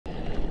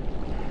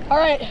All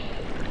right,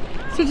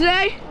 so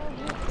today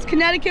it's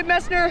Connecticut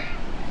Messner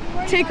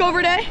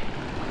Takeover Day,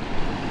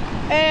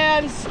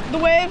 and the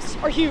waves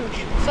are huge,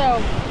 so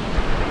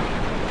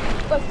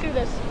let's do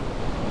this.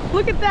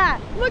 Look at that,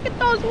 look at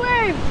those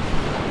waves.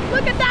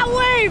 Look at that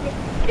wave,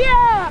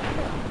 yeah!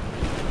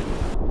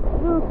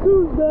 Look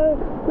who's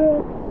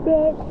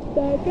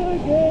back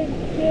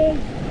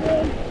again,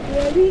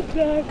 ready,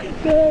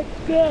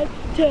 back,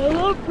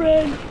 tell a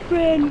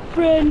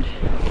friend.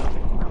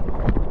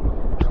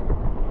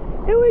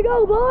 Here we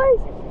go, boys!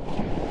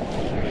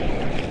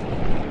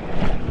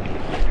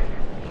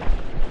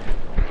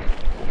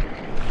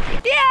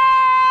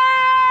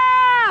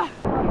 Yeah!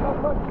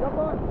 Jump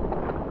on.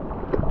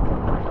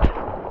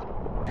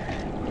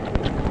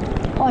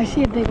 Oh, I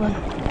see a big one.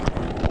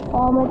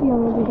 Oh, I might be a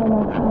little big on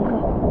that side.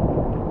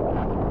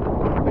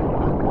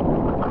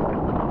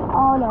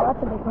 Oh no,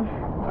 that's a big one.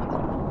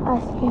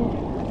 That's good.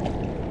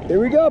 Here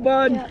we go,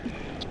 bud. Yep.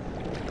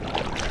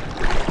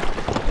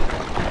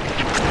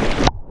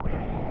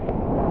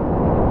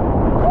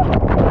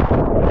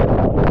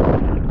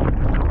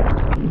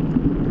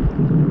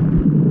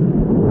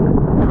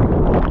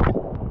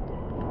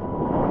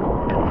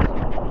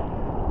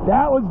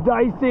 That was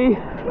dicey.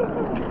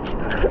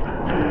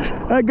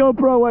 That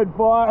GoPro went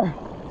far.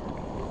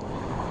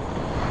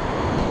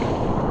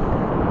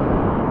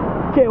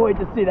 Can't wait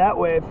to see that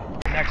wave.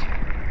 Next.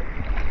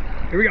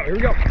 Here we go.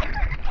 Go.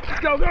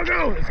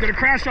 It's gonna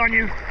crash on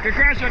you.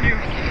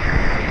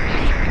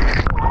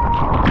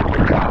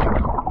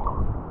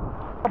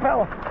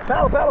 Paddle.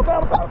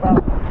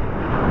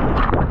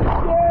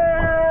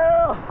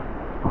 Yeah!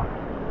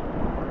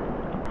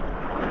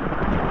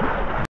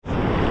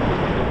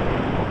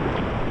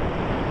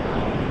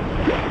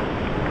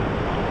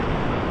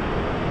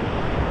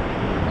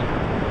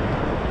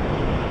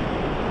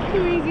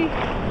 Too easy.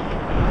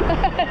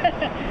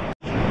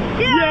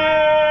 Yeah!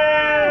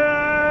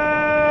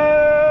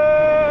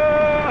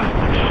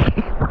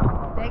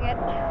 Dang it.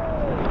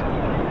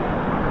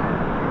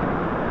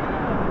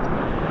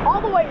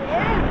 All the way in.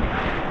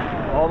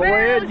 All the Man,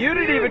 way in. that's You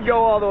didn't huge. even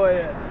go all the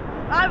way in.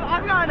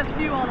 I've gotten a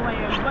few all the way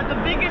in, but the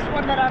biggest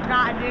one that I've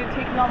gotten didn't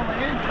take me all the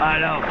way in. I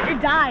know. It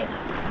died.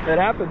 It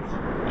happens.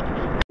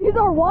 These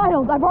are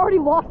wild. I've already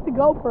lost the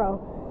GoPro.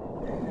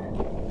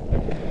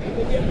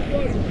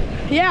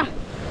 Yeah.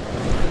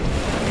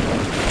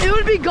 It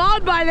would be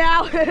gone by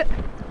now.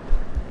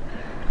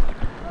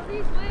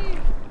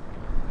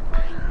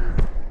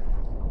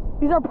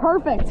 These are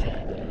perfect.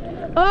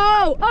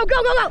 Oh,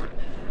 go.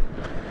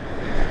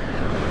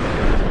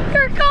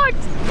 You're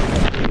cooked.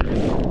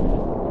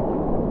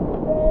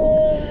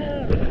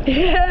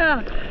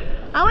 Yeah.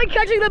 I like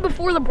catching them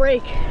before the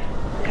break.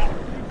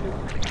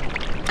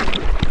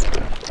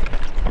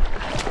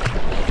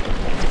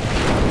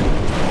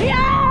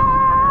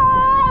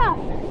 Yeah!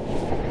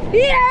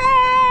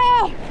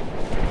 Yeah!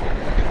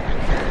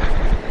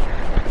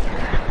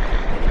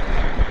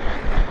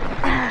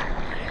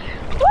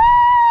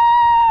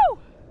 Woo!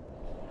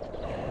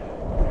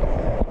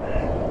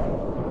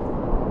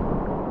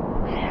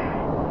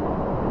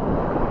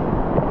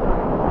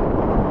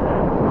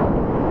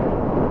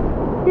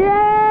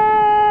 Yeah!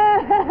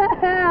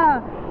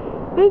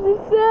 This is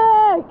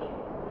sick!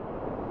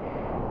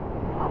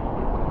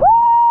 Woo!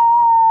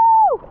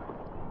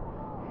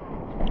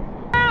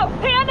 Oh,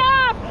 hand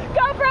up!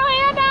 GoPro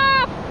hand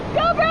up!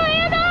 GoPro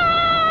hand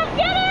up!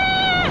 Get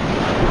it!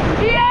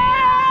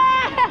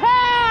 Yeah!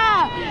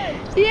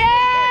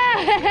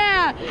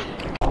 Yeah!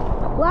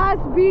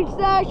 Last beach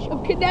sesh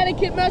of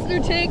Connecticut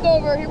Messner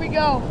Takeover. Here we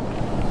go.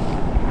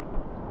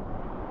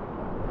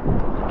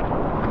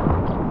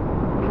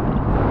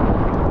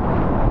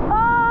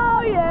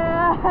 Oh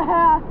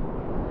yeah!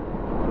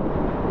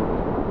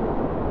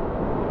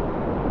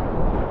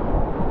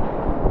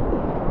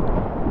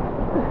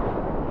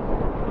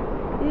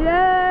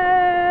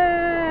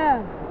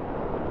 Yeah!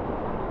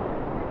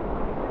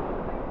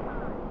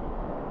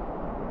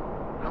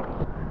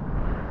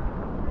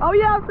 Oh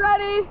yeah,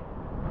 Freddie!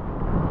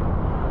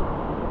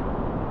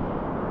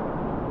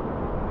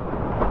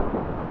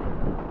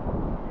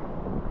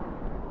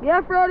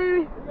 Yeah,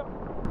 Freddie!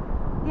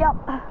 Yep.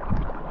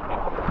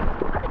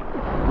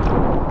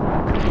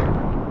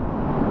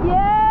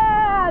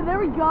 Yeah, there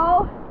we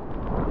go.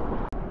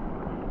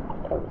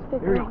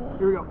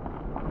 Here we go.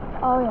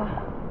 Oh yeah.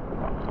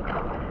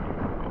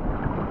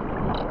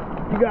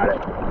 You got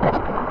it.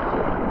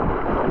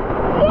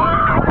 Yeah!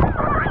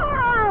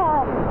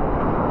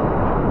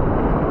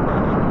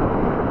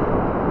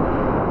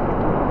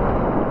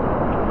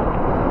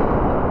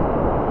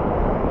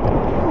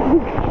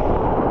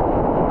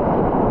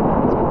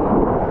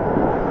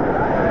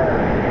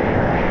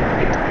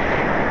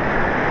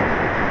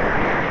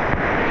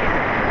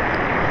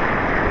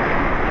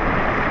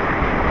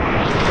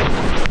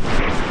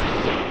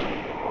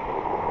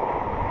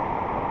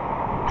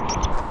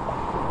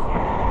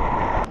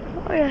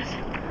 Oh yes.